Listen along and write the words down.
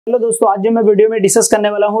Hello दोस्तों, आज जो मैं वीडियो में डिस्कस करने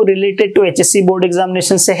वाला हूँ related to HSC board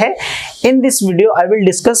examination से है। In this video I will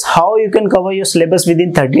discuss how you can cover your syllabus with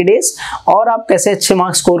in 30 days और आप कैसे अच्छे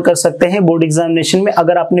मार्क्स स्कोर कर सकते हैं बोर्ड एग्जामिनेशन में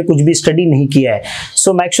अगर आपने कुछ भी स्टडी नहीं किया है।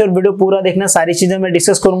 सो मेक श्योर वीडियो पूरा देखना, सारी चीजें मैं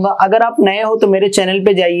डिस्कस करूंगा। अगर आप नए हो तो मेरे चैनल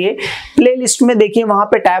पे जाइए, प्ले लिस्ट में देखिए, वहां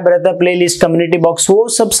पे टैब रहता है प्ले लिस्ट, कम्युनिटी बॉक्स, वो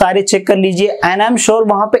सब सारे चेक कर लीजिए। एंड आई एम श्योर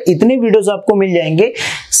वहां पे इतने वीडियोज आपको मिल जाएंगे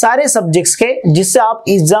सारे सब्जेक्ट्स के, जिससे आप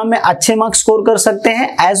एग्जाम में अच्छे मार्क्स स्कोर कर सकते हैं।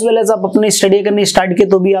 एज वेल एज आप अपने स्टडी करनी स्टार्ट किए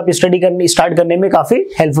तो भी आप स्टडी करनी स्टार्ट करने में काफी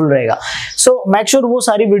हेल्पफुल रहेगा। सो मेक श्योर वो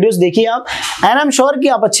सारी वीडियोस देखिए आप, एंड आई एम श्योर कि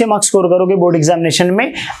आप अच्छे मार्क्स स्कोर करोगे बोर्ड एग्जामिनेशन में।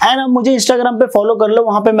 एंड आप मुझे इंस्टाग्राम पे फॉलो कर लो,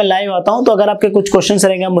 वहां पे मैं लाइव आता हूं, तो अगर आपके कुछ क्वेश्चंस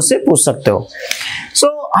रहेंगे आप मुझसे पूछ सकते हो। सो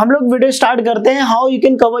हम लोग वीडियो स्टार्ट करते हैं। How you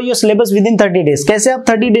can cover your syllabus with in 30 days, कैसे आप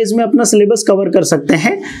 30 डेज में अपना सिलेबस कवर कर सकते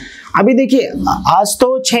हैं। अभी देखिए आज तो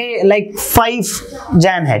 5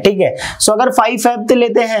 जैन है, ठीक है। सो अगर 5 फेब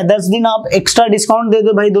लेते हैं, 10 दिन आप एक्स्ट्रा डिस्काउंट दे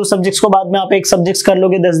दो भाई, 2 सब्जेक्ट्स को बाद में आप 1 सब्जेक्ट कर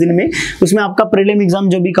लोगे 10 दिन में, उसमें आपका प्रीलिम एग्जाम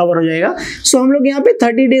जो भी कवर हो जाएगा। सो हम लोग यहाँ पे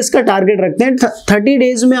 30 डेज का टारगेट रखते हैं। 30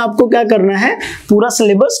 डेज में आपको क्या करना है, पूरा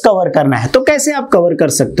सिलेबस कवर करना है। तो कैसे आप कवर कर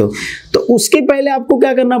सकते हो, तो उसके पहले आपको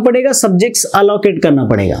क्या करना पड़ेगा, सब्जेक्ट्स अलोकेट करना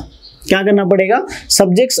पड़ेगा। क्या करना पड़ेगा,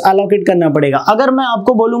 सब्जेक्ट्स अलोकेट करना पड़ेगा। अगर मैं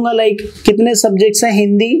आपको बोलूंगा कितने सब्जेक्ट्स हैं,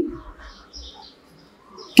 हिंदी,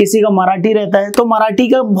 किसी का मराठी रहता है, तो मराठी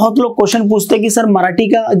का बहुत लोग क्वेश्चन पूछते हैं कि सर मराठी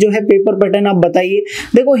का जो है पेपर पैटर्न आप बताइए।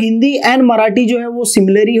 देखो हिंदी एंड मराठी जो है वो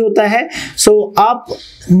सिमिलर ही होता है। सो आप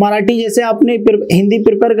मराठी जैसे आपने हिंदी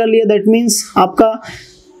प्रिपेयर कर लिया, दैट मीन्स आपका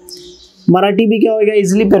मराठी भी क्या होगा,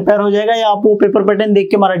 इजीली प्रिपेयर हो जाएगा। या आप वो पेपर पैटर्न देख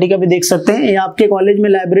के मराठी का भी देख सकते हैं, या आपके कॉलेज में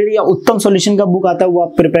लाइब्रेरी या उत्तम सॉल्यूशन का बुक आता है वो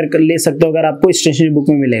आप प्रिपेयर कर ले सकते हो, अगर आपको स्टेशनरी बुक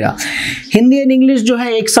में मिलेगा। हिंदी एंड इंग्लिश जो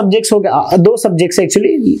है एक सब्जेक्ट हो गया, 2 सब्जेक्ट्स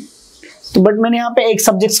एक्चुअली, तो बट मैंने यहाँ पे 1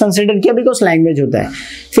 सब्जेक्ट कंसिडर किया बिकॉज लैंग्वेज होता है।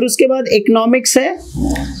 फिर उसके बाद इकोनॉमिक्स है,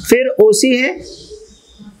 फिर ओसी है,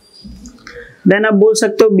 देन आप बोल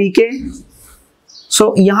सकते हो बीके।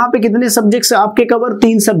 सो यहाँ पे कितने सब्जेक्ट्स आपके cover,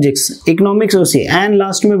 3 subjects, economics, OC, and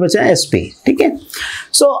last में बचा एसपी, ठीक है।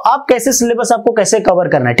 सो आप कैसे सिलेबस आपको कैसे कवर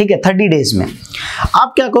करना है, ठीक है। 30 डेज में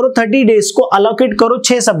आप क्या करो, 30 डेज को अलोकेट करो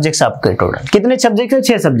 6 सब्जेक्ट्स आपके टोटल। कितने सब्जेक्ट्स है,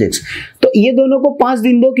 6 सब्जेक्ट्स। तो ये दोनों को 5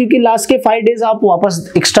 दिन दो, क्योंकि लास्ट के 5 डेज आप वापस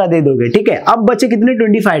एक्स्ट्रा दे दोगे, ठीक है। अब बचे कितने,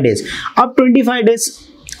 25 डेज। अब 25 डेज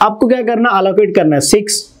आपको क्या करना, अलोकेट करना है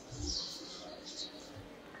 6,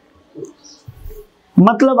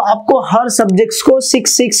 मतलब आपको हर सब्जेक्ट्स को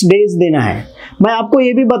 6 डेज देना है। मैं आपको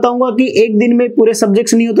ये भी बताऊंगा कि एक दिन में पूरे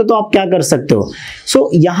सब्जेक्ट्स नहीं होते तो आप क्या कर सकते हो। सो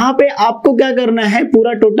यहाँ पे आपको क्या करना है,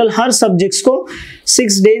 पूरा टोटल हर सब्जेक्ट्स को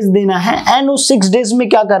 6 डेज देना है। एंड उस 6 डेज में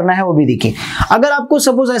क्या करना है वो भी देखिए। अगर आपको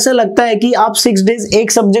सपोज ऐसा लगता है कि आप 6 डेज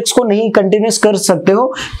एक सब्जेक्ट्स को नहीं कंटिन्यूस कर सकते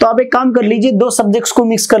हो, तो आप एक काम कर लीजिए, 2 सब्जेक्ट्स को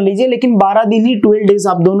मिक्स कर लीजिए, लेकिन 12 दिन ही 12 डेज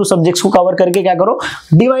आप दोनों सब्जेक्ट्स को कवर करके क्या करो,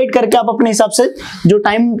 डिवाइड करके आप अपने हिसाब से जो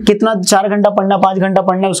टाइम कितना 4 घंटा पढ़ना, 5 घंटा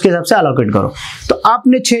पढ़ना, उसके हिसाब से अलोकेट करो। तो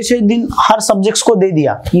आपने 6 दिन हर सब्जेक्ट्स को दे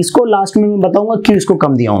दिया। इसको लास्ट में मैं बताऊंगा क्यों इसको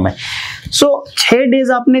कम दिया हूं मैं। सो 6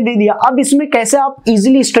 डेज आपने दे दिया। अब इसमें कैसे आप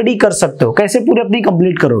इजीली स्टडी कर सकते हो, कैसे पूरे अपनी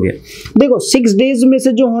कंप्लीट करोगे। देखो 6 डेज में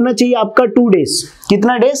से जो होना चाहिए आपका 2 डेज,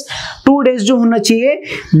 कितना डेज, 2 डेज जो होना चाहिए,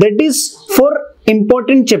 that is for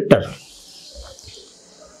important chapter.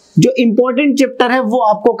 जो इंपॉर्टेंट चैप्टर है वो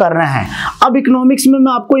आपको करना है। अब इकोनॉमिक्स में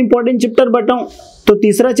मैं आपको इंपॉर्टेंट चैप्टर बताऊं तो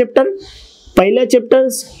तीसरा चैप्टर, पहला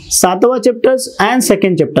chapters, 7वां chapters and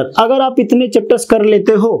second chapter. अगर आप इतने चैप्टर्स कर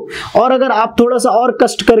लेते हो, और अगर आप थोड़ा सा और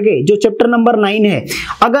कष्ट करके जो चैप्टर नंबर 9 है,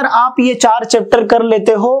 अगर आप ये 4 चैप्टर कर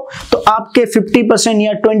लेते हो, तो आपके 50%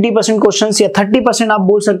 या 20% क्वेश्चंस या 30% आप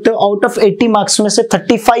बोल सकते हो, आउट ऑफ 80 मार्क्स में से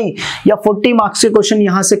 35 या 40 मार्क्स के क्वेश्चन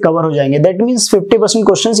यहां से कवर हो जाएंगे। दैट मीन्स 50%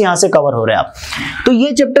 क्वेश्चंस यहां से कवर हो रहे हैं आप। तो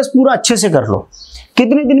ये चैप्टर्स पूरा अच्छे से कर लो।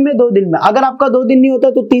 कितने दिन में, 2 दिन में। अगर आपका 2 दिन नहीं होता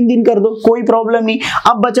तो 3 दिन कर दो, कोई प्रॉब्लम नहीं।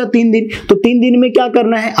 अब बचा 3 दिन, तो 3 दिन में क्या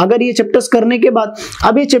करना है, अगर ये चैप्टर्स करने के बाद,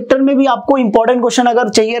 अब ये चैप्टर में भी आपको इंपॉर्टेंट क्वेश्चन अगर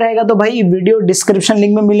चाहिए रहेगा तो भाई वीडियो डिस्क्रिप्शन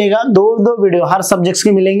लिंक में मिलेगा, 2 वीडियो हर सब्जेक्ट्स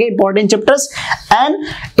के मिलेंगे, important chapters and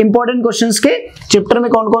important questions के चैप्टर में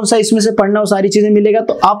कौन कौन सा इसमें से पढ़ना, वो सारी चीजें मिलेगा।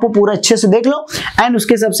 तो आप वो पूरा अच्छे से देख लो एंड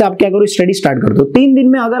उसके हिसाब से आप क्या करो, स्टडी स्टार्ट कर दो। 3 दिन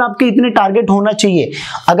में अगर आपके इतने टारगेट होना चाहिए,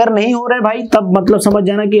 अगर नहीं हो रहे भाई, तब मतलब समझ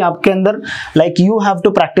जाना कि आपके अंदर you have to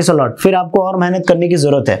practice a lot. फिर आपको और मेहनत करने की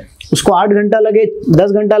जरूरत है। उसको 8 घंटा लगे,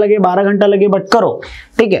 10 घंटा लगे, 12 घंटा लगे, बट करो,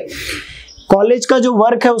 ठीक है। कॉलेज का जो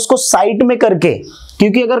वर्क है उसको साइट में करके,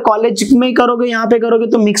 क्योंकि अगर कॉलेज में करोगे, यहाँ पे करोगे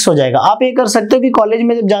तो मिक्स हो जाएगा। आप ये कर सकते हो कि कॉलेज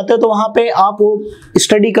में जब जाते हो तो वहां पे आप वो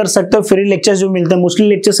स्टडी कर सकते हो, फ्री लेक्चर्स जो मिलते हैं। मोस्टली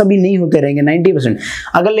लेक्चर्स अभी नहीं होते रहेंगे 90%।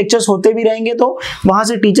 अगर लेक्चर्स होते भी रहेंगे तो वहां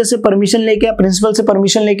से टीचर से परमिशन लेके, प्रिंसिपल से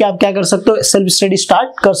परमिशन लेके आप क्या कर सकते हो, सेल्फ स्टडी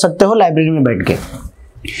स्टार्ट कर सकते हो लाइब्रेरी में बैठ के।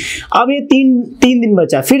 अब ये तीन दिन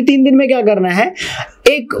बचा, फिर 3 दिन में क्या करना है,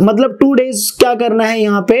 एक मतलब 2 डेज क्या करना है,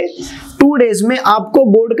 यहाँ पे 2 डेज में आपको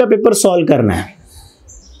बोर्ड का पेपर सॉल्व करना है।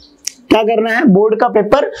 क्या करना है, बोर्ड का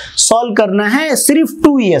पेपर सॉल्व करना है, सिर्फ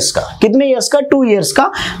 2 इयर्स का। कितने इयर्स का, 2 इयर्स का।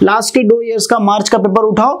 लास्ट के 2 इयर्स का मार्च का पेपर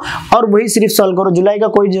उठाओ और वही सिर्फ सॉल्व करो, जुलाई का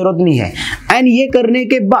कोई जरूरत नहीं है। एंड ये करने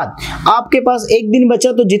के बाद आपके पास 1 दिन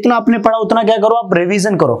बचा, तो जितना आपने पढ़ा उतना क्या करो, आप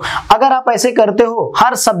रिवीजन करो। अगर आप ऐसे करते हो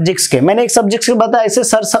हर सब्जेक्ट्स के, मैंने एक सब्जेक्ट के बताया, ऐसे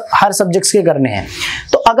हर सब्जेक्ट्स के करने हैं,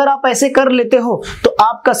 तो अगर आप ऐसे कर लेते हो तो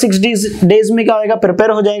आपका 6 डेज में क्या होगा,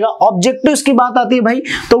 प्रिपेयर हो जाएगा। ऑब्जेक्टिव्स की बात आती है भाई,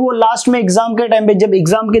 तो वो लास्ट में एग्जाम के टाइम पे, जब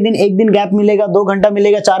एग्जाम के दिन 1 दिन गैप मिलेगा, 2 घंटा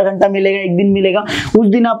मिलेगा, 4 घंटा मिलेगा, 1 दिन मिलेगा, उस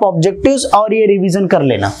दिन आप ऑब्जेक्टिव्स और ये रिवीजन कर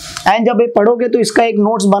लेना। एंड जब ये पढ़ोगे तो इसका एक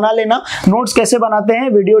नोट्स बना लेना। नोट्स कैसे बनाते हैं,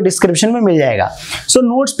 वीडियो डिस्क्रिप्शन में मिल जाएगा। सो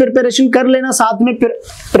नोट्स प्रिपरेशन कर लेना साथ में,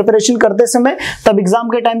 प्रिपरेशन करते समय, तब एग्जाम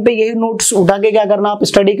के टाइम पे यही नोट्स उठा के क्या करना, आप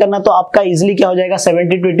स्टडी करना, तो आपका इजिली क्या हो जाएगा, 70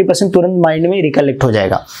 to 80% तुरंत माइंड में रिकलेक्ट हो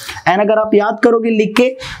जाएगा। एंड अगर आप याद करोगे लिख के,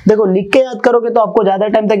 देखो लिख के याद करोगे तो आपको ज्यादा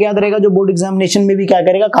टाइम तक याद रहेगा, जो बोर्ड एग्जामिनेशन में भी क्या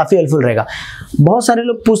करेगा, काफी हेल्पफुल रहेगा। बहुत सारे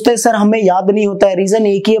लोग पूछते हैं सर हमें याद नहीं होता है, रीजन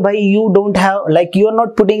एक ही है भाई, you don't have, like you are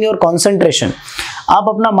not putting your concentration. आप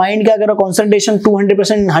अपना माइंड क्या करो, कंसंट्रेशन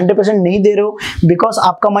 100% नहीं दे रहे हो, बिकॉज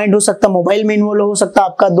आपका माइंड हो सकता है मोबाइल में इन्वॉल्व, हो सकता है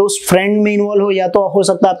आपका दोस्त फ्रेंड में इन्वॉल्व हो, या तो हो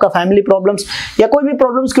सकता है आपका फैमिली प्रॉब्लम्स या कोई भी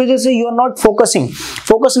प्रॉब्लम्स की वजह से you are not focusing,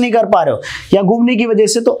 focus नहीं कर पा रहे हो, या घूमने की वजह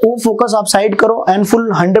से, तो वो फोकस आप साइड करो एंड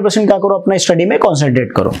फुल 100% क्या करो, अपना स्टडी में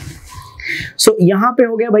कॉन्सेंट्रेट करो। सो यहाँ पे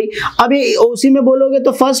हो गया भाई। अब ये ओसी में बोलोगे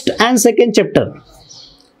तो first and second chapter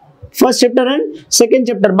and second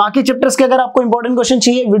chapter, बाकी चैप्टर्स के अगर आपको इंपॉर्टेंट क्वेश्चन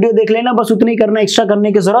चाहिए वीडियो देख लेना, बस उतना ही करना, एक्स्ट्रा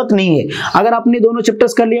करने की जरूरत नहीं है। अगर आपने दोनों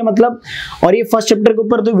चैप्टर्स कर लिया मतलब, और ये फर्स्ट चैप्टर के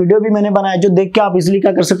ऊपर तो वीडियो भी मैंने बनाया, जो देख के आप इजीली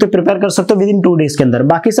क्या कर सकते हो, प्रिपेयर कर सकते हो विद इन 2 डेज के अंदर।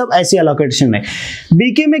 बाकी सब ऐसी एलोकेशन में।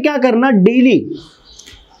 बीके में क्या करना, डेली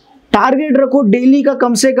टारगेट रखो, डेली का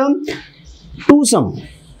कम से कम 2 सम।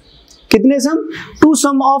 कितने सम, 2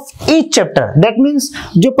 सम of each chapter. That means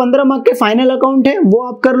जो 15 मार्क के फाइनल अकाउंट है वो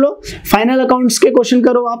आप कर लो, फाइनल अकाउंट्स के क्वेश्चन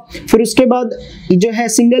करो आप। फिर उसके बाद जो है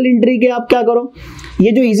सिंगल एंट्री के आप क्या करो,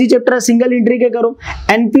 ये जो इजी चैप्टर है सिंगल एंट्री के करो।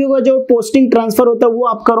 एनपीओ का जो पोस्टिंग ट्रांसफर होता है वो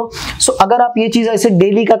आप करो। सो अगर आप ये चीज ऐसे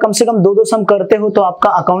डेली का कम से कम 2-2 सम करते हो तो आपका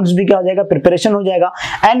अकाउंट्स भी क्या हो जाएगा, प्रिपरेशन हो जाएगा।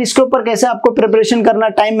 एंड इसके ऊपर कैसे आपको प्रिपरेशन करना,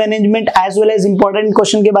 time management as well as important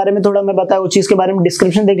question के बारे में थोड़ा मैं बताया, उस चीज के बारे में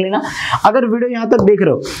डिस्क्रिप्शन देख लेना। अगर वीडियो यहाँ तक देख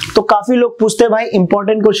रहे हो तो काफी लोग पूछते हैं भाई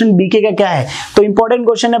इंपॉर्टेंट क्वेश्चन बीके का क्या है, तो इंपॉर्टेंट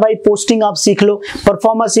क्वेश्चन है भाई पोस्टिंग आप सीख लो,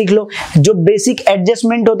 परफॉर्मा सीख लो, जो बेसिक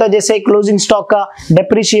एडजस्टमेंट होता है जैसे क्लोजिंग स्टॉक का,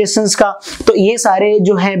 डेप्रिसिएशंस का, तो ये सारे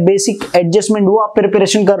जो है बेसिक एडजस्टमेंट वो आप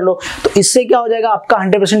प्रिपरेशन कर लो। तो इससे क्या हो जाएगा, आपका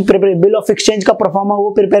 100% प्रिपेयर, बिल ऑफ एक्सचेंज का परफॉर्मा वो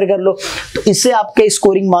प्रिपेयर कर लो, तो इससे आपके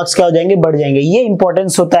स्कोरिंग मार्क्स क्या हो जाएंगे, बढ़ जाएंगे। ये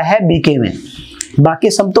इंपॉर्टेंस होता है बीके में। बाकी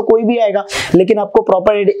सब तो कोई भी आएगा, लेकिन आपको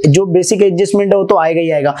प्रॉपर जो बेसिक एडजस्टमेंट है वो तो आएगा ही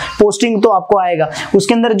आएगा। पोस्टिंग तो आपको आएगा,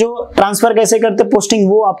 उसके अंदर जो ट्रांसफर कैसे करते पोस्टिंग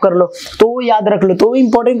वो आप कर लो, तो वो याद रख लो। तो वो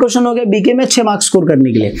इंपॉर्टेंट क्वेश्चन हो गया बीके में अच्छे मार्क्स स्कोर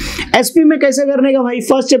करने के लिए। एसपी में कैसे करने का भाई,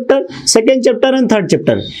 first chapter, second chapter and third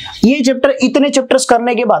chapter. ये चैप्टर, इतने चैप्टर्स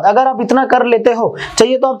करने के बाद अगर आप इतना कर लेते हो,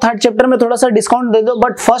 चाहिए तो आप थर्ड चैप्टर में थोड़ा सा डिस्काउंट दे दो,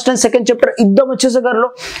 but first and second chapter एकदम अच्छे से कर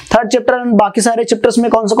लो। थर्ड चैप्टर एंड बाकी सारे चैप्टर्स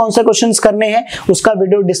में कौन से क्वेश्चंस करने हैं उसका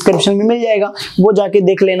वीडियो डिस्क्रिप्शन में मिल जाएगा, वो जाके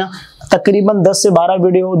देख लेना। तकरीबन 10 से 12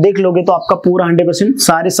 वीडियो देख लोगे तो आपका पूरा 100%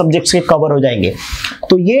 सारे सब्जेक्ट्स के कवर हो जाएंगे।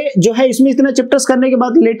 तो ये जो है इसमें इतना चैप्टर्स करने के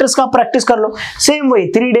बाद लेटर्स का प्रैक्टिस कर लो। सेम वही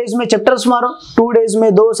 3 डेज में चैप्टर्स मारो, 2 डेज में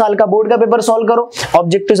 2 साल का बोर्ड का पेपर सॉल्व करो,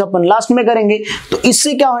 ऑब्जेक्टिव्स अपन लास्ट में करेंगे। तो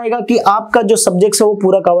इससे क्या होएगा कि आपका जो सब्जेक्ट्स है वो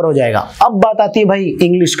पूरा कवर हो जाएगा। अब बात आती है भाई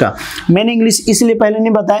इंग्लिश का। मैंने इंग्लिश इसलिए पहले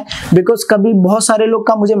नहीं बताया बिकॉज कभी बहुत सारे लोग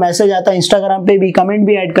का मुझे मैसेज आता है, इंस्टाग्राम पे भी कमेंट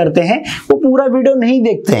भी ऐड करते हैं, वो पूरा वीडियो नहीं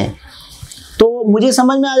देखते हैं, तो मुझे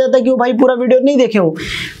समझ में आ जाता है कि वो भाई पूरा वीडियो नहीं देखे हो।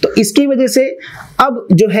 तो इसकी वजह से अब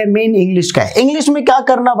जो है मेन इंग्लिश का है। इंग्लिश में क्या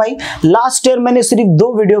करना भाई, लास्ट ईयर मैंने सिर्फ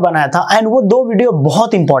 2 वीडियो बनाया था एंड वो 2 वीडियो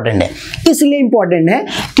बहुत इंपॉर्टेंट है। इसलिए इंपॉर्टेंट है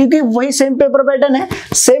क्योंकि वही सेम पेपर पैटर्न है,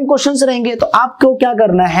 सेम क्वेश्चंस रहेंगे। तो आपको क्या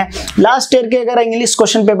करना है, लास्ट ईयर के अगर इंग्लिश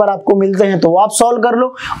क्वेश्चन पेपर आपको मिलते हैं तो वो आप सॉल्व कर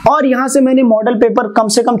लो। और यहां से मैंने मॉडल पेपर कम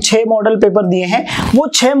से कम 6 मॉडल पेपर दिए हैं, वो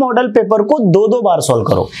 6 मॉडल पेपर को 2-2 बार सॉल्व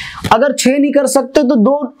करो। अगर 6 नहीं कर सकते तो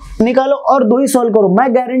 2 निकालो और 2 ही सॉल्व करो।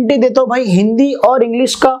 मैं गारंटी देता हूं भाई हिंदी और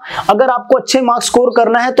इंग्लिश का अगर आपको अच्छे मार्क्स स्कोर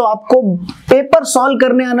करना है तो आपको पेपर सॉल्व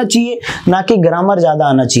करने आना चाहिए, ना कि ग्रामर ज्यादा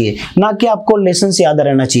आना चाहिए, ना कि आपको लेसन्स याद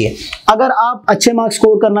रहना चाहिए। अगर आप अच्छे मार्क्स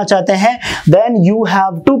स्कोर करना चाहते हैं then you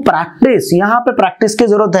have to practice. यहाँ पे प्रैक्टिस की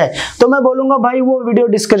जरूरत है। तो मैं बोलूंगा भाई वो वीडियो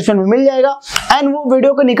डिस्क्रिप्शन में मिल जाएगा एंड वो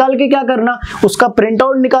वीडियो को निकाल के क्या करना, उसका प्रिंट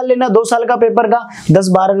आउट निकाल लेना। 2 साल का पेपर का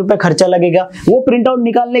 10-12 रुपए खर्चा लगेगा। वो प्रिंट आउट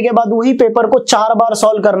निकालने के बाद वही पेपर को 4 बार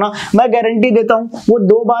सॉल्व करना। मैं गारंटी गारंटी देता हूं, वो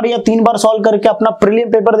 2 बार या 3 बार सॉल्व करके अपना प्रीलिम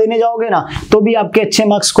पेपर देने जाओगे ना तो भी आपके अच्छे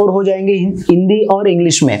मार्क्स स्कोर हो जाएंगे हिंदी और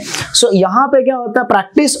इंग्लिश में। सो यहाँ पे क्या होता है,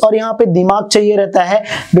 प्रैक्टिस और यहाँ पे दिमाग चाहिए रहता है,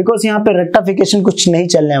 बिकॉज यहाँ पे रेक्टिफिकेशन कुछ नहीं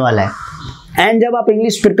चलने वाला है। एंड जब आप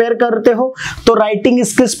इंग्लिश प्रिपेयर करते हो तो राइटिंग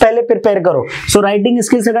स्किल्स पहले प्रिपेयर करो। सो राइटिंग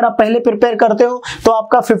स्किल्स अगर आप पहले प्रिपेयर करते हो तो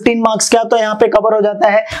आपका 15 मार्क्स क्या तो यहाँ पे कवर हो जाता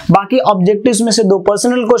है। बाकी ऑब्जेक्टिव्स में से 2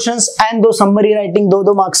 personal questions and 2 summary writing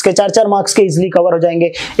 2-2 marks के, 4-4 मार्क्स के इजिली कवर हो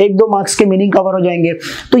जाएंगे, 1-2 मार्क्स के मीनिंग कवर हो जाएंगे।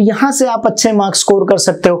 तो यहाँ से आप अच्छे मार्क्स स्कोर कर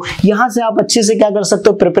सकते हो, यहाँ से आप अच्छे से क्या कर सकते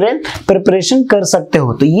हो, प्रिपरेशन कर सकते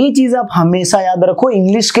हो। तो ये चीज आप हमेशा याद रखो।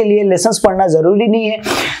 इंग्लिश के लिए लेसन पढ़ना जरूरी नहीं है,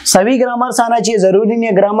 सभी ग्रामर्स आना चाहिए जरूरी नहीं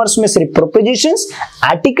है। ग्रामर्स में सिर्फ प्रोपोजिशंस,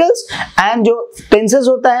 आर्टिकल्स एंड जो टेंसेस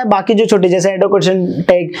होता है, बाकी जो छोटे जैसे education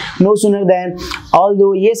take, no sooner than,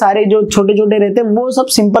 although, ये सारे जो छोटे छोटे रहते हैं वो सब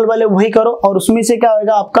सिंपल वाले वही करो और उसमें से क्या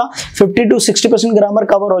होगा, आपका 50 to 60% ग्रामर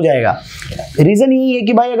कवर हो जाएगा। रीजन यही है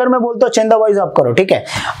कि भाई अगर मैं बोलता हूँ चेंदा वॉइस आप करो, ठीक है,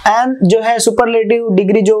 एंड जो है सुपरलेटिव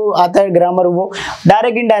डिग्री जो आता है ग्रामर वो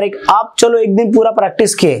डायरेक्ट इनडायरेक्ट आप चलो एक दिन पूरा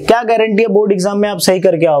प्रैक्टिस किए, क्या गारंटी है बोर्ड एग्जाम में आप सही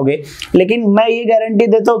करके आओगे। लेकिन मैं ये गारंटी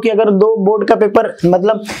देता हूँ कि अगर 2 बोर्ड का पेपर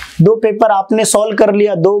मतलब 2 पेपर आपने सॉल्व कर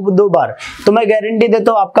लिया 2 बार, तो मैं गारंटी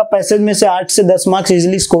देता हूँ आपका पैसेज में से 8 से 10 मार्क्स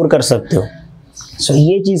इजीली स्कोर कर सकते हो। सो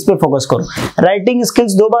ये चीज पे फोकस करो। राइटिंग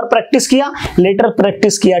स्किल्स 2 बार प्रैक्टिस किया, लेटर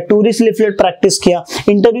प्रैक्टिस किया, टूरिस्ट लिफलेट प्रैक्टिस किया,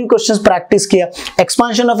 इंटरव्यू क्वेश्चंस प्रैक्टिस किया,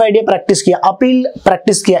 एक्सपांशन ऑफ आइडिया प्रैक्टिस किया, अपील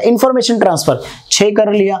प्रैक्टिस किया, इंफॉर्मेशन ट्रांसफर 6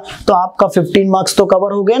 कर लिया, तो आपका 15 मार्क्स तो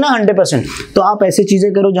कवर हो गए ना 100%। तो आप ऐसी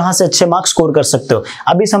चीजें करो जहां से अच्छे मार्क्स स्कोर कर सकते हो।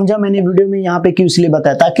 अभी समझा मैंने वीडियो में यहाँ पे क्यों इसलिए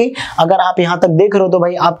बताया, ताकि अगर आप यहाँ तक देख रहे हो तो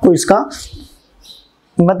भाई आपको इसका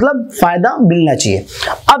मतलब फायदा मिलना चाहिए।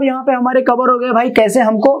 अब यहाँ पे हमारे कवर हो गए भाई कैसे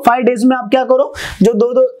हमको 5 डेज में आप क्या करो, जो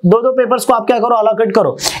दो पेपर्स को आप क्या करो, अलोकेट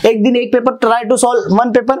करो। एक दिन एक paper try to solve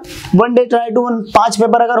 1 paper, 1 day try to 5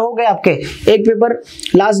 paper अगर हो गए आपके, एक पेपर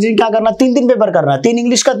लास्ट दिन क्या करना, 3 पेपर करना, 3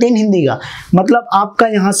 इंग्लिश का 3 हिंदी का, मतलब आपका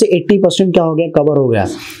यहाँ से 80% क्या हो गया, कवर हो गया।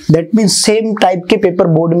 दैट मीन्स सेम टाइप के पेपर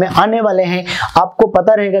बोर्ड में आने वाले हैं, आपको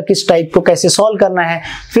पता रहेगा किस टाइप को कैसे सॉल्व करना है,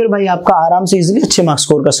 फिर भाई आपका आराम से इजीली अच्छे मार्क्स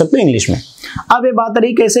स्कोर कर सकते हो इंग्लिश में। अब ये बात रही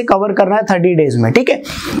कैसे कवर करना है 30 डेज में, ठीक है।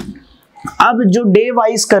 अब जो डे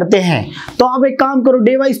वाइज करते हैं तो आप एक काम करो,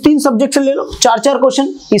 डे वाइज 3 सब्जेक्ट से ले लो, 4-4 क्वेश्चन,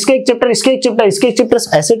 इसके एक चैप्टर, इसके एक चैप्टर, इसके एक चैप्टर,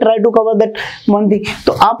 ऐसे try to cover that month.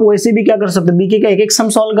 तो आप वैसे भी क्या कर सकते हो, बीके का एक सम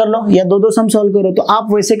सॉल्व कर लो या 2 सम सॉल्व करो। तो आप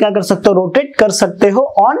वैसे क्या कर सकते हो, रोटेट कर सकते हो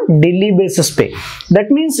ऑन डेली बेसिस पे।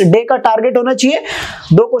 दैट मींस डे का टारगेट होना चाहिए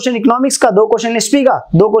 2 क्वेश्चन इकोनॉमिक्स का, 2 क्वेश्चन एसपी का,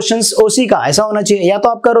 2 क्वेश्चन ओसी का, ऐसा होना चाहिए। या तो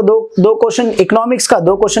आप करो 2 क्वेश्चन इकोनॉमिक्स का,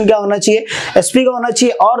 2 क्वेश्चन क्या होना चाहिए, एसपी का होना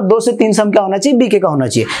चाहिए, और 2 से 3 सम क्या होना चाहिए, बीके का होना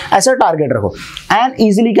चाहिए। ऐसा टारगेट रखो एंड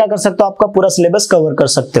इजीली क्या कर सकते हो, आपका पूरा सिलेबस कवर कर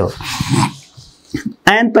सकते हो।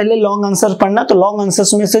 एंड पहले लॉन्ग आंसर पढ़ना, तो लॉन्ग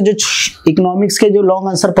आंसर्स में से जो इकोनॉमिक्स के जो लॉन्ग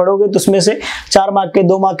आंसर पढ़ोगे तो उसमें से 4 मार्क के,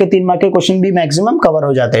 2 मार्क के, 3 मार्क के क्वेश्चन भी मैक्सिमम कवर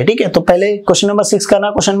हो जाते हैं, ठीक है। तो पहले क्वेश्चन नंबर 6 करना,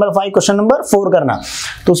 क्वेश्चन नंबर 5, क्वेश्चन नंबर 4 करना,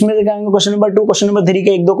 तो उसमें से क्या आएंगे, क्वेश्चन नंबर 2, क्वेश्चन नंबर 3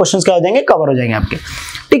 के 1-2 क्वेश्चन क्या हो जाएंगे, कवर हो जाएंगे आपके,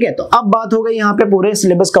 ठीक है। तो अब बात हो गई यहाँ पे पूरे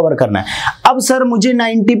सिलेबस कवर करना है। अब सर मुझे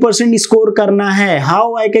 90% स्कोर करना है,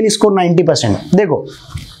 हाउ आई कैन स्कोर 90%। देखो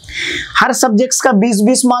हर सब्जेक्ट्स का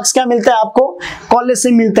 20-20 मार्क्स क्या मिलता है आपको, कॉलेज से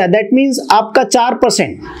मिलता है। दैट मींस आपका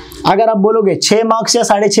 4%, अगर आप बोलोगे 6 मार्क्स या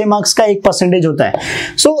 6.5 मार्क्स का 1% होता है।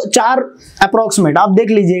 सो 4 अप्रोक्सीमेट आप देख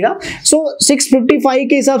लीजिएगा। सो 655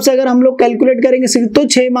 के हिसाब से अगर हम लोग कैलकुलेट करेंगे तो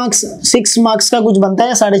 6 मार्क्स का कुछ बनता है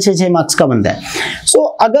या 6.5 मार्क्स का बनता है। सो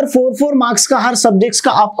अगर 4 मार्क्स का हर सब्जेक्ट्स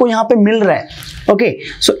का आपको यहाँ पे मिल रहा है, ओके,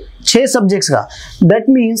 सो 6 सब्जेक्ट्स का, दैट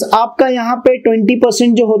मींस आपका यहाँ पे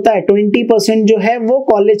 20% जो होता है, 20% जो है वो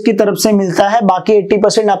कॉलेज की तरफ से मिलता है, बाकी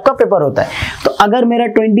 80% आपका पेपर होता है। तो अगर मेरा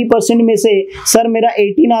 20% में से सर मेरा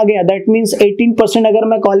 18 आ गया, दैट मींस 18% अगर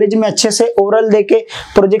मैं कॉलेज में अच्छे से ओरल देके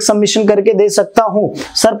प्रोजेक्ट सबमिशन करके दे सकता हूँ।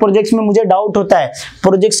 सर प्रोजेक्ट्स में मुझे डाउट होता है,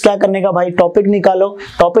 प्रोजेक्ट्स क्या करने का भाई, टॉपिक निकालो,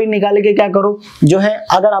 टॉपिक निकाल के क्या करो, जो है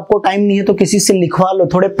अगर आपको टाइम नहीं है तो किसी से लिखवा लो,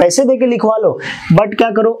 थोड़े पैसे देके लिखवा लो, बट क्या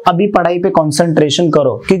करो, अभी पढ़ाई पे कॉन्सेंट्रेशन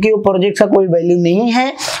करो, क्योंकि वो प्रोजेक्ट्स का कोई वैल्यू नहीं है।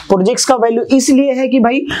 प्रोजेक्ट्स का वैल्यू इसलिए है कि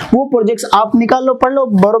भाई वो प्रोजेक्ट्स आप निकाल लो, पढ़ लो,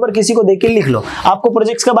 बरोबर किसी को देके लिख लो, आपको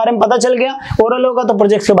प्रोजेक्ट्स के बारे में पता चल गया, ओरल होगा तो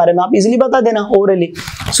प्रोजेक्ट्स के बारे में आप इजीली बता देना ओरली।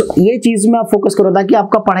 सो ये चीज में आप फोकस करो ताकि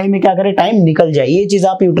आपका पढ़ाई में क्या करे, टाइम निकल जाए, ये चीज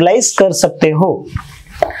आप यूटिलाइज कर सकते हो।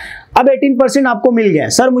 अब 18% आपको मिल गया,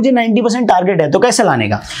 सर मुझे 90% टारगेट है, तो कैसे लाने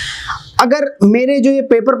का। अगर मेरे जो ये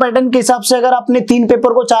पेपर पैटर्न के हिसाब से अगर आपने 3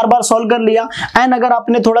 पेपर को 4 बार सॉल्व कर लिया एंड अगर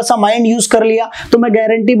आपने थोड़ा सा माइंड यूज कर लिया, तो मैं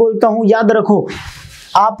गारंटी बोलता हूं, याद रखो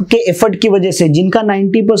आपके एफर्ट की वजह से जिनका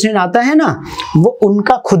 90% आता है ना, वो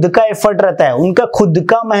उनका खुद का एफर्ट रहता है, उनका खुद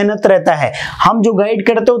का मेहनत रहता है। हम जो गाइड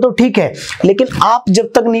करते हो तो ठीक है, लेकिन आप जब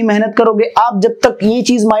तक नहीं मेहनत करोगे, आप जब तक ये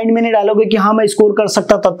चीज माइंड में नहीं डालोगे कि हाँ मैं स्कोर कर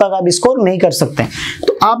सकता, तब तक आप स्कोर नहीं कर सकते।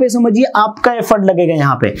 तो आप ये समझिए आपका एफर्ट लगेगा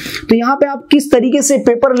यहाँ पे। तो यहाँ पे आप किस तरीके से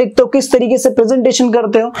पेपर लिखते हो, किस तरीके से प्रेजेंटेशन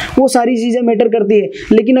करते हो, वो सारी चीजें मैटर करती है।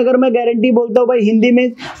 लेकिन अगर मैं गारंटी बोलता हूँ भाई हिंदी में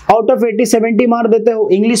आउट ऑफ 80 70 मार देते हो,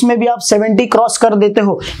 इंग्लिश में भी आप 70 क्रॉस कर देते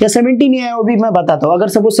हो, या 70 नहीं आया वो भी मैं बताता हूँ। अगर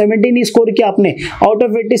सपोज 70 नहीं स्कोर किया आपने, आउट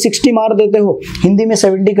ऑफ 80 60 मार देते हो, हिंदी में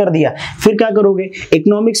 70 कर दिया, फिर क्या करोगे?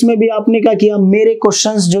 इकोनॉमिक्स में भी आपने क्या किया, मेरे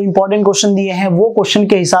क्वेश्चंस जो इंपॉर्टेंट क्वेश्चन दिए हैं वो क्वेश्चन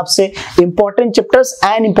के हिसाब से important chapters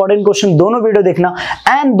and important question दोनों वीडियो देखना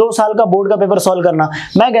एंड 2 साल का बोर्ड का पेपर सॉल्व करना।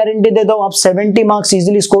 मैं गारंटी देता हूं आप 70 मार्क्स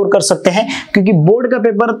इजीली स्कोर कर सकते हैं, क्योंकि बोर्ड का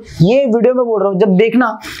पेपर, ये वीडियो में बोल रहा हूं, जब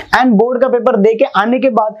देखना एंड बोर्ड का पेपर देके आने के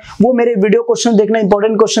बाद वो मेरे वीडियो क्वेश्चन देखना,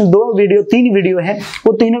 इंपॉर्टेंट क्वेश्चन 3 वीडियो है,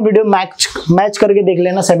 वो तीनों वीडियो मैच करके देख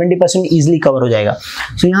लेना, 70% इजीली कवर हो जाएगा।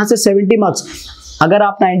 सो यहाँ से 70 मार्क्स, अगर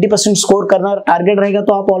आप 90% स्कोर करना टारगेट रहेगा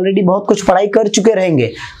तो आप ऑलरेडी बहुत कुछ पढ़ाई कर चुके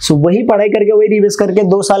रहेंगे। सो वही पढ़ाई करके, वही रिवाइज करके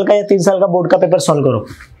 2 साल का या 3 साल का बोर्ड का पेपर सॉल्व करो।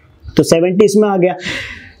 तो 70 इसमें आ गया।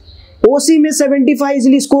 ओसी में 75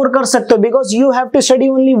 इजीली स्कोर कर सकते हो, because you have to study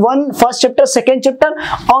only one first chapter, second chapter,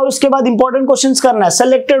 और उसके बाद इंपॉर्टेंट क्वेश्चंस करना है।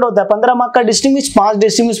 सिलेक्टेड होता है 15 मार्क का डिस्टिंग्विश, 5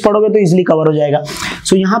 डिस्टिंग्विश पढ़ोगे तो इजीली कवर हो जाएगा।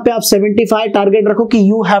 सो यहाँ पे आप 75 टारगेट रखो कि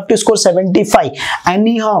you have to score 75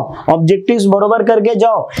 any how. Objectives बरोबर करके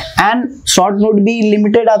जाओ एंड शॉर्ट नोट भी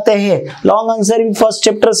लिमिटेड आते हैं, लॉन्ग आंसर भी फर्स्ट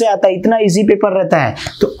चैप्टर से आता है, इतना इजी पेपर रहता है।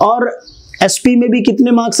 तो और एसपी में भी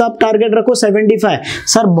कितने मार्क्स आप टारगेट रखो? 75।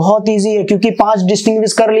 सर बहुत इजी है, क्योंकि 5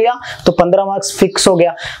 डिस्टिंग्विश कर लिया तो 15 मार्क्स फिक्स हो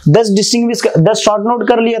गया, 10 शॉर्ट नोट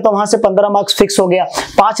कर लिया तो वहां से 15 मार्क्स फिक्स हो गया,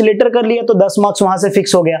 5 लेटर कर लिया तो 10 मार्क्स वहां से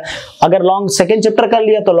फिक्स हो गया, अगर लॉन्ग सेकंड चैप्टर कर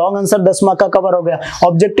लिया तो लॉन्ग आंसर 10 मार्क का कवर हो गया,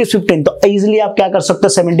 ऑब्जेक्टिव 15, तो इजिली आप क्या कर सकते हो?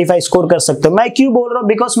 75 स्कोर कर सकते हो। मैं क्यों बोल रहा हूँ?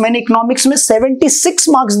 बिकॉज मैंने इकोनॉमिक्स में 76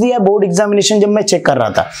 मार्क्स दिया बोर्ड एग्जामिनेशन जब मैं चेक कर रहा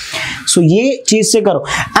था। सो ये चीज से करो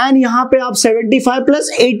एंड यहाँ पे आप 75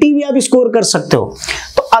 + 80 भी आप स्कोर कर सकते हो।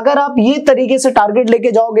 तो अगर आप ये तरीके से टारगेट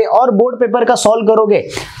लेके जाओगे और बोर्ड पेपर का सॉल्व करोगे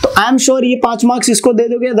तो आई एम श्योर ये 5 मार्क्स इसको दे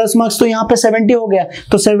दोगे, 10 मार्क्स, तो यहाँ पे 70 हो गया।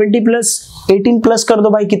 तो 70 + 18 प्लस कर दो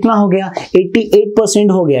भाई, कितना हो गया?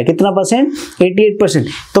 88% हो गया। कितना परसेंट? 88%।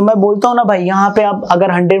 तो मैं बोलता हूँ ना भाई, यहाँ पे आप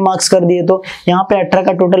अगर 100 मार्क्स कर दिए तो यहाँ पे 18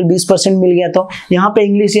 का टोटल 20% मिल गया। तो यहाँ पे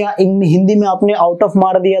इंग्लिश या हिंदी में आपने आउट ऑफ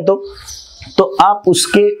मार दिया तो आप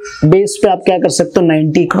उसके बेस पे आप क्या कर सकते हो?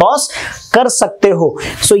 90 क्रॉस कर सकते हो।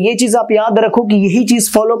 सो ये चीज आप याद रखो कि यही चीज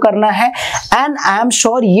फॉलो करना है एंड आई एम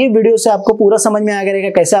श्योर ये वीडियो से आपको पूरा समझ में आ गया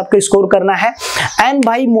कैसे आपको स्कोर करना है। एंड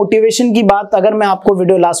भाई मोटिवेशन की बात, अगर मैं आपको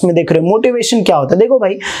वीडियो लास्ट में देख रहे हो, मोटिवेशन क्या होता है? देखो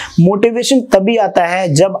भाई, मोटिवेशन तभी आता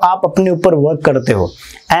है जब आप अपने ऊपर वर्क करते हो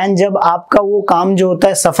एंड जब आपका वो काम जो होता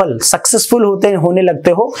है सक्सेसफुल होने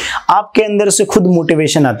लगते हो, आपके अंदर से खुद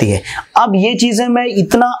मोटिवेशन आती है। अब ये चीजें मैं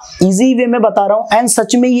इतना इजी वे में बता रहा हूं एंड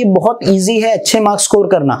सच में ये बहुत इजी है अच्छे मार्क्स स्कोर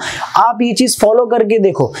करना। आप ये चीज फॉलो करके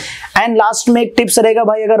देखो। एंड लास्ट में एक टिप्स रहेगा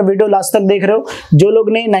भाई, अगर वीडियो लास्ट तक देख रहे हो, जो लोग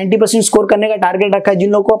ने 90% स्कोर करने का टारगेट रखा है,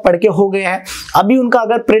 जिन लोगों को पढ़ के हो गया है, अभी उनका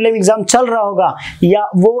अगर प्रीलिम एग्जाम चल रहा होगा या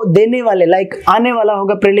वो देने वाले आने वाला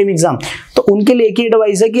होगा प्रीलिम एग्जाम, तो उनके लिए एक ही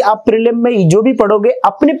एडवाइस है कि आप प्रीलिम में जो भी पढ़ोगे,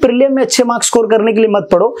 अपने प्रीलिम में अच्छे मार्क्स स्कोर करने के लिए मत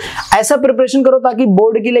पढ़ो, ऐसा प्रिपरेशन करो ताकि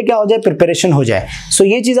बोर्ड के लिए क्या हो जाए? प्रिपरेशन हो जाए। सो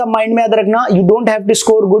ये चीज आप माइंड में याद रखना, you don't have to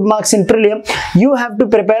score good marks in prelim, you have to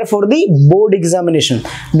prepare for the board examination.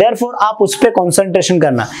 Therefore आप उस पर कॉन्सेंट्रेशन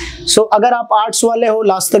करना। सो अगर आप आर्ट्स वाले हो,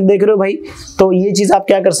 लास्ट तक देख रहे हो भाई, तो ये चीज आप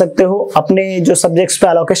क्या कर सकते हो? अपने जो सब्जेक्ट्स पे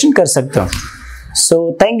एलोकेशन कर सकते हो। So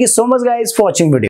thank you so much guys for watching video.